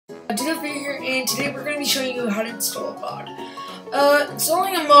Today we're here, and today we're going to be showing you how to install a mod.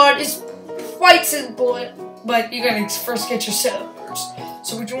 Installing a mod is quite simple, but you gotta first get your setup first.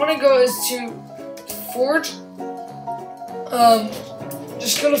 So what you want to go is to Forge.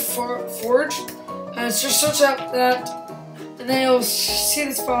 Just go to Forge, and just search out that, and then you'll see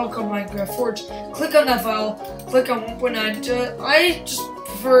this file called Minecraft Forge. Click on that file. Click on 1.9. I just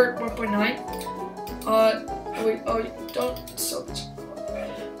prefer 1.9. Wait, oh, don't install this.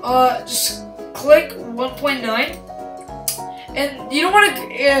 Just click 1.9, and you don't want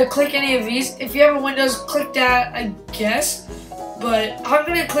to click any of these. If you have a Windows, click that, I guess, but I'm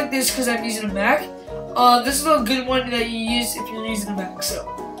going to click this because I'm using a Mac. This is a good one that you use if you're using a Mac, so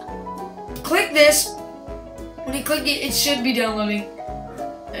click this. When you click it, it should be downloading,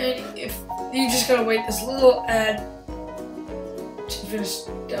 and if you just gotta wait this little ad to finish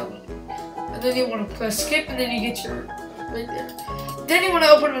downloading, and then you want to press skip, and then you get your right there. Then you want to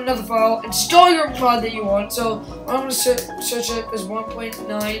open another file, install your mod that you want. So I'm going to search it as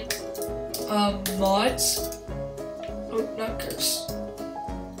 1.9 mods. Oh, not curse.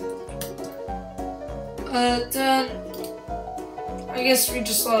 Then I guess we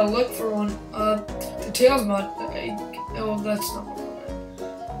just look for one. The Tails mod. Oh, that's not one.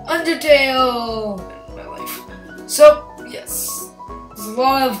 Undertale in my life. So yes, there's a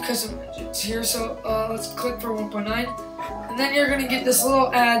lot of custom engines here. So let's click for 1.9. And then you're going to get this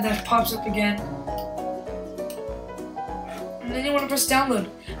little ad that pops up again. And then you want to press download.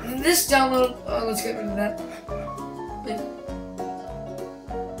 And this download, let's get rid of that.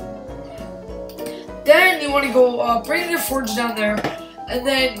 Then you want to go bring your Forge down there. And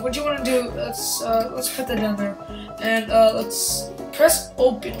then what you want to do, let's put that down there. And let's press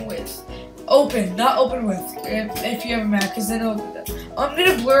open with. Open, not open with. If you have a Mac, because then it'll do that. I'm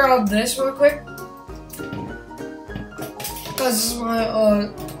going to blur out this real quick. Because this is my,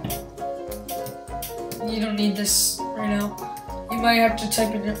 you don't need this right now. You might have to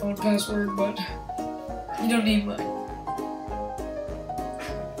type in your own password, but you don't need mine.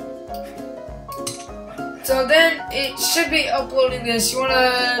 So then it should be uploading this. You want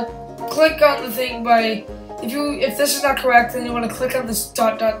to click on the thing by, if this is not correct, then you want to click on this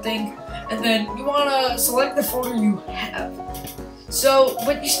dot thing, and then you want to select the folder you have. So,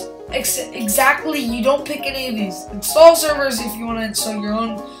 but you exactly, you don't pick any of these. Install servers if you want to install your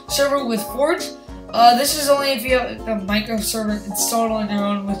own server with Forge. This is only if you have a Minecraft server installed on your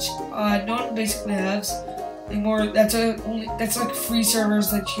own, which no one basically has anymore. That's like free servers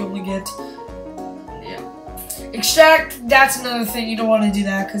that you only get. Yeah. Extract, that's another thing. You don't want to do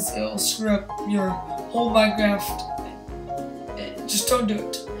that because it'll screw up your whole Minecraft. Just don't do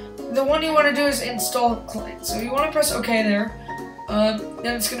it. The one you want to do is install client. So you want to press OK there.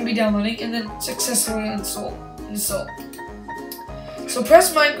 Then it's going to be downloading, and then successfully install. So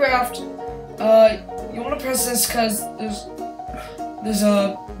press Minecraft. You want to press this because there's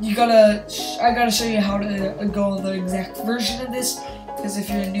I gotta show you how to go on the exact version of this, because if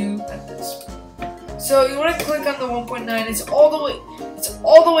you're new at this. So you want to click on the 1.9. It's all the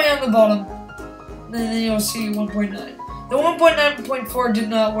way on the bottom, and then you'll see 1.9. The 1.9.4 did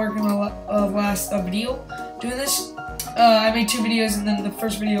not work in my last video doing this. I made 2 videos, and then the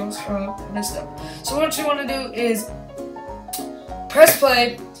first video was messed up. So what you want to do is press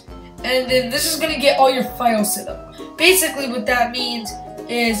play, and then this is going to get all your files set up. Basically what that means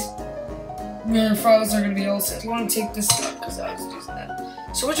is your files are going to be all set. You want to take this out because I was using that.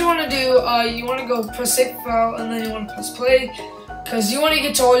 So what you want to do, you want to go press save file, and then you want to press play because you want to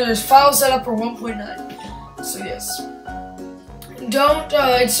get all your files set up for 1.9. So yes. Don't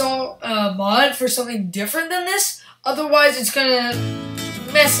install a mod for something different than this. Otherwise, it's gonna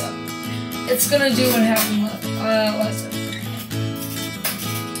mess up. It's gonna do what happened last time.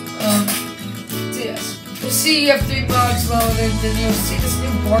 So yes, you'll see you have 3 mods loaded, then you'll see this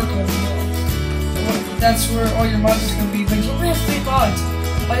new barcode mod. That's where all your mods are gonna be, but you only have 3 mods.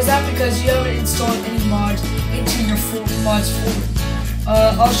 Why is that? Because you haven't installed any mods into your mods folder.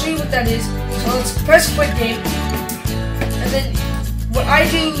 I'll show you what that is. So let's press quit game, and then what I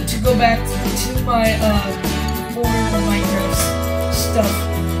do to go back to my folder of Minecraft stuff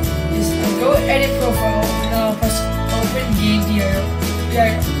is I go edit profile, and I'll press open game dir.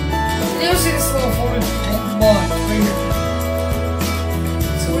 And you'll see this little folder mod right here.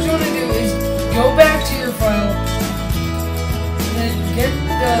 So what you want to do is go back to your file, and then get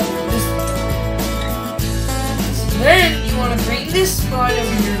this. So then you want to bring this mod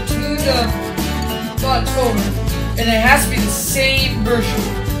over here to the mod folder, and it has to be the same version.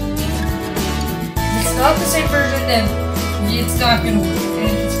 If it's not the same version, then it's not gonna work,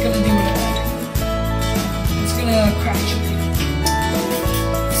 and it's gonna do whatever. It's gonna crash.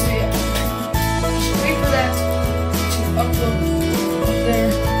 So yeah.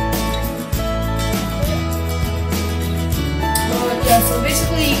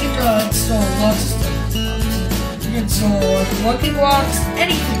 lucky blocks,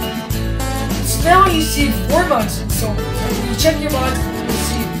 anything. So now you see 4 mods installed. And you check your mods, and you'll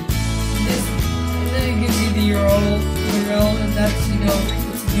see this, and then it gives you the URL, and that's, you know,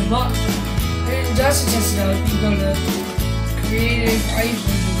 it's a new mod. And just to test it out, you go to creative, I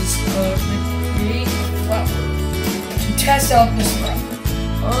usually do this, create a platform to test out this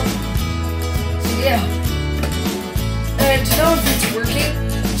platform. So yeah. And to know if it's working,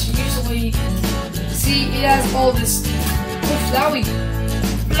 it's usually, see, it has all this, oh, Flowey!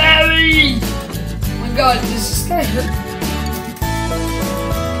 Flowey! Oh my god, does this guy hurt?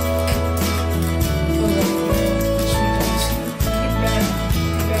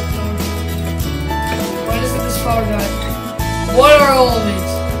 Flower guy. What are all of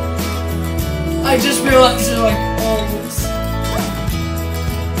these? I just realized they're like all of this.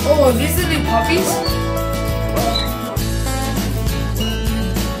 Oh, are these the new puppies?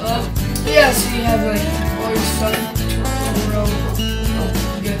 Yeah, so you have like all your stuff in a row.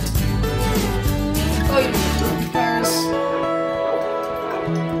 Good. Oh, you Paris.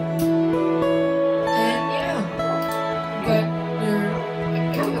 And yeah. You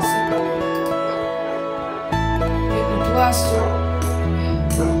got your blaster.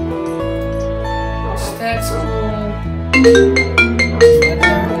 That's cool.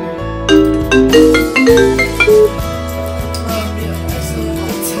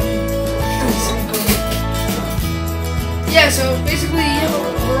 Yeah, so basically you have a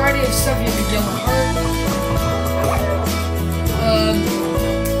variety of stuff. You have a yellow heart.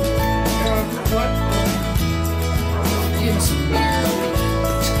 You have a spear.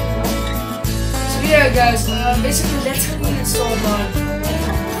 So yeah, guys, basically that's how you install a mod.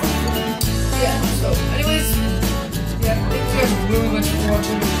 Yeah, so anyways, yeah, thank you guys really much for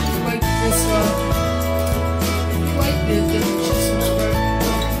watching. If you like this, then you should subscribe,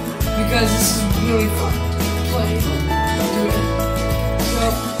 because this is really fun to play. Do it.